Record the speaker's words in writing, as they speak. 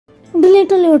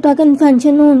Diletta Leotta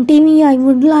confession on TV. I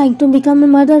would like to become a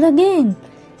mother again,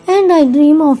 and I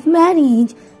dream of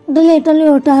marriage. Diletta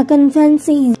Leotta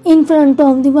confesses in front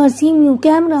of the Versimio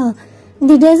camera.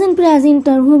 The dozen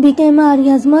presenter who became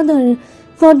Arya's mother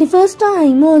for the first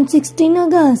time on 16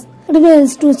 August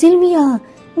reveals to Sylvia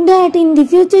that in the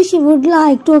future she would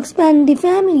like to expand the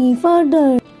family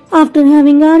further. After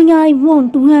having Arya, I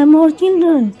want to have more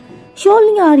children.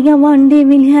 Surely Arya one day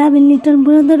will have a little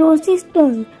brother or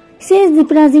sister, says the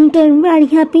presenter, very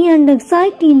happy and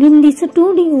excited in the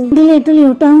studio. Diletta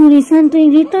Leotta, who recently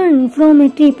returned from a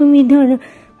trip with her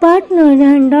partner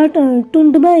and daughter to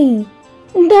Dubai,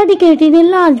 dedicated a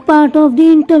large part of the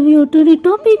interview to the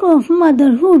topic of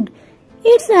motherhood.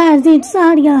 It's as if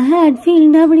Arya had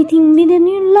filled everything with a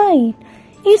new light.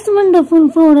 It's wonderful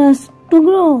for us to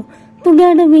grow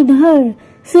together with her,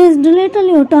 says Diletta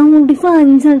Leotta, who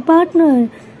defines her partner,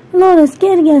 Loris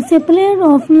Karius, a player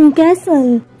of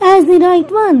Newcastle, as the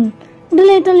right one.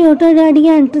 Diletta Leotta,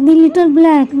 radiant the little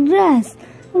black dress,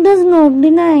 does not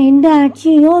deny that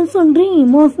she also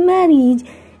dreams of marriage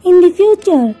in the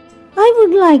future. I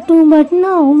would like to, but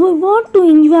now we want to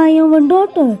enjoy our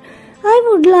daughter. I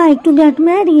would like to get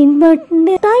married, but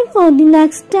time for the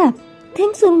next step.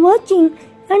 Thanks for watching,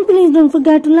 and please don't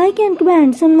forget to like and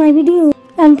comment on my video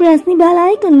and press the bell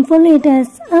icon for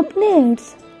latest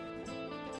updates.